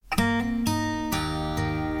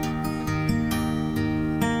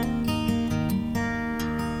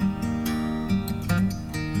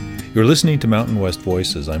You're listening to Mountain West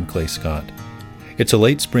Voices. I'm Clay Scott. It's a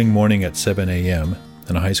late spring morning at 7 a.m.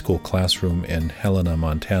 in a high school classroom in Helena,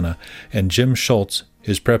 Montana, and Jim Schulz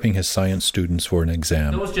is prepping his science students for an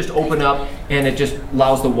exam. Those just open up and it just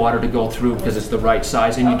allows the water to go through because it's the right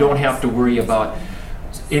size, and you don't have to worry about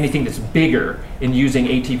anything that's bigger in using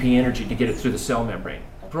ATP energy to get it through the cell membrane.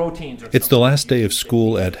 It's the last day of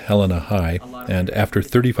school at Helena High, and after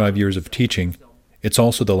 35 years of teaching, it's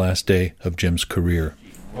also the last day of Jim's career.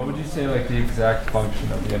 What would you say the exact function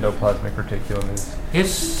of the endoplasmic reticulum is?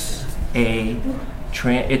 It's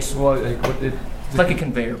like a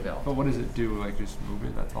conveyor belt. But what does it do? Just move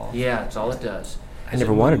it, that's all? Yeah, that's all it does. I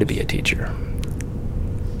never wanted to be a teacher.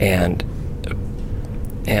 And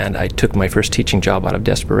I took my first teaching job out of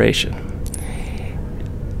desperation.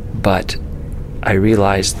 But I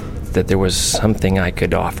realized that there was something I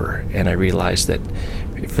could offer, and I realized that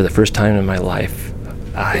for the first time in my life,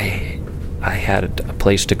 I had a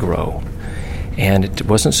place to grow. And it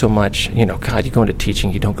wasn't so much, God, you go into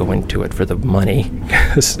teaching, you don't go into it for the money,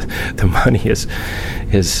 because the money is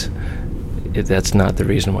that's not the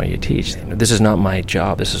reason why you teach. This is not my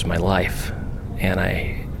job, this is my life. And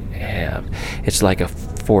it's like a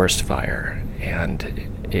forest fire, and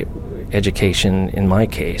education, in my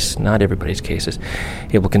case, not everybody's cases,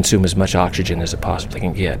 it will consume as much oxygen as it possibly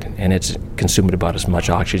can get, and it's consumed about as much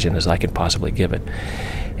oxygen as I can possibly give it.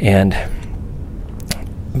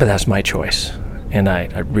 But that's my choice, and I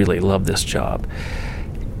really love this job.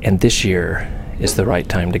 And this year is the right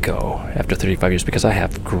time to go after 35 years because I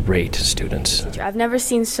have great students. I've never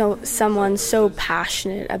seen someone so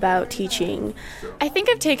passionate about teaching. I think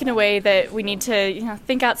I've taken away that we need to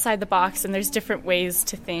think outside the box, and there's different ways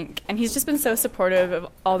to think. And he's just been so supportive of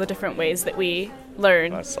all the different ways that we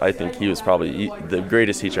learn. I think he was probably the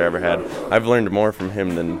greatest teacher I ever had. I've learned more from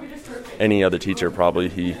him than any other teacher probably.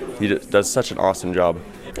 He does such an awesome job.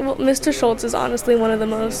 Well, Mr. Schulz is honestly one of the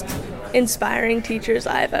most inspiring teachers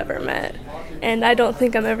I've ever met. And I don't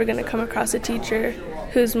think I'm ever going to come across a teacher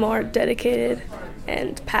who's more dedicated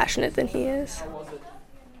and passionate than he is.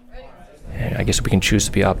 I guess we can choose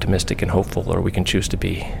to be optimistic and hopeful, or we can choose to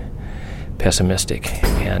be pessimistic.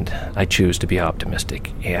 And I choose to be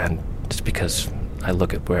optimistic. And it's because I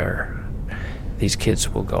look at where these kids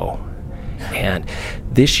will go. And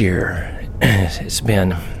this year, it's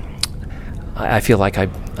been, I feel like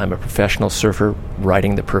I'm a professional surfer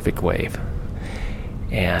riding the perfect wave.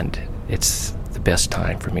 And it's the best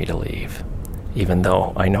time for me to leave, even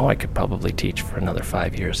though I know I could probably teach for another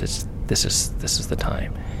 5 years. This is the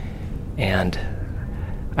time, and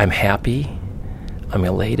I'm happy, I'm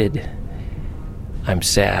elated, I'm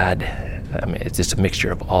sad. It's just a mixture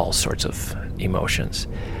of all sorts of emotions,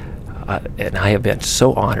 and I have been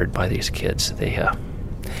so honored by these kids. They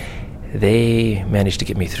managed to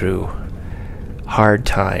get me through hard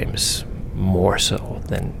times more so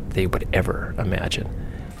than they would ever imagine.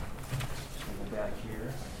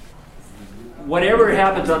 Whatever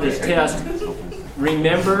happens on this test,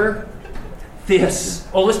 remember this.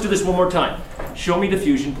 Oh, let's do this one more time. Show me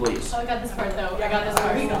diffusion, please. Oh, I got this part, though. I got this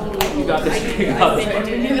part. You got this.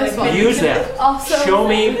 Use that. Show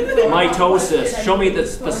me mitosis. Show me the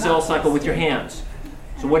cell cycle with your hands.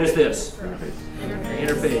 So what is this?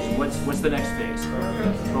 Interphase. What's the next phase?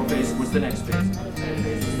 Prophase. What's the next phase?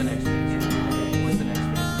 Metaphase. What's the next phase? What's the next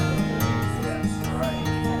phase? All right.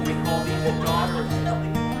 We call these daughters.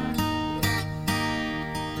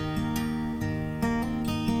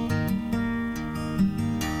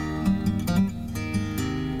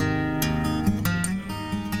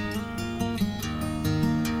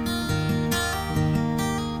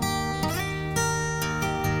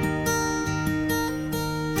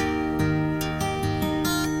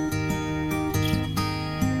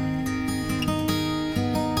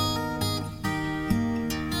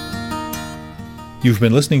 You've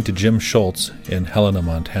been listening to Jim Schulz in Helena,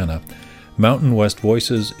 Montana. Mountain West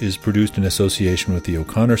Voices is produced in association with the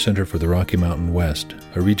O'Connor Center for the Rocky Mountain West,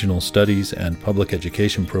 a regional studies and public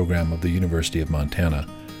education program of the University of Montana.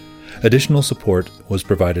 Additional support was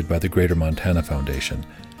provided by the Greater Montana Foundation.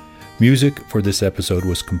 Music for this episode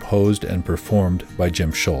was composed and performed by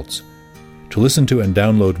Jim Schulz. To listen to and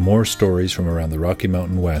download more stories from around the Rocky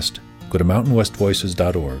Mountain West, go to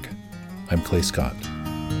mountainwestvoices.org. I'm Clay Scott.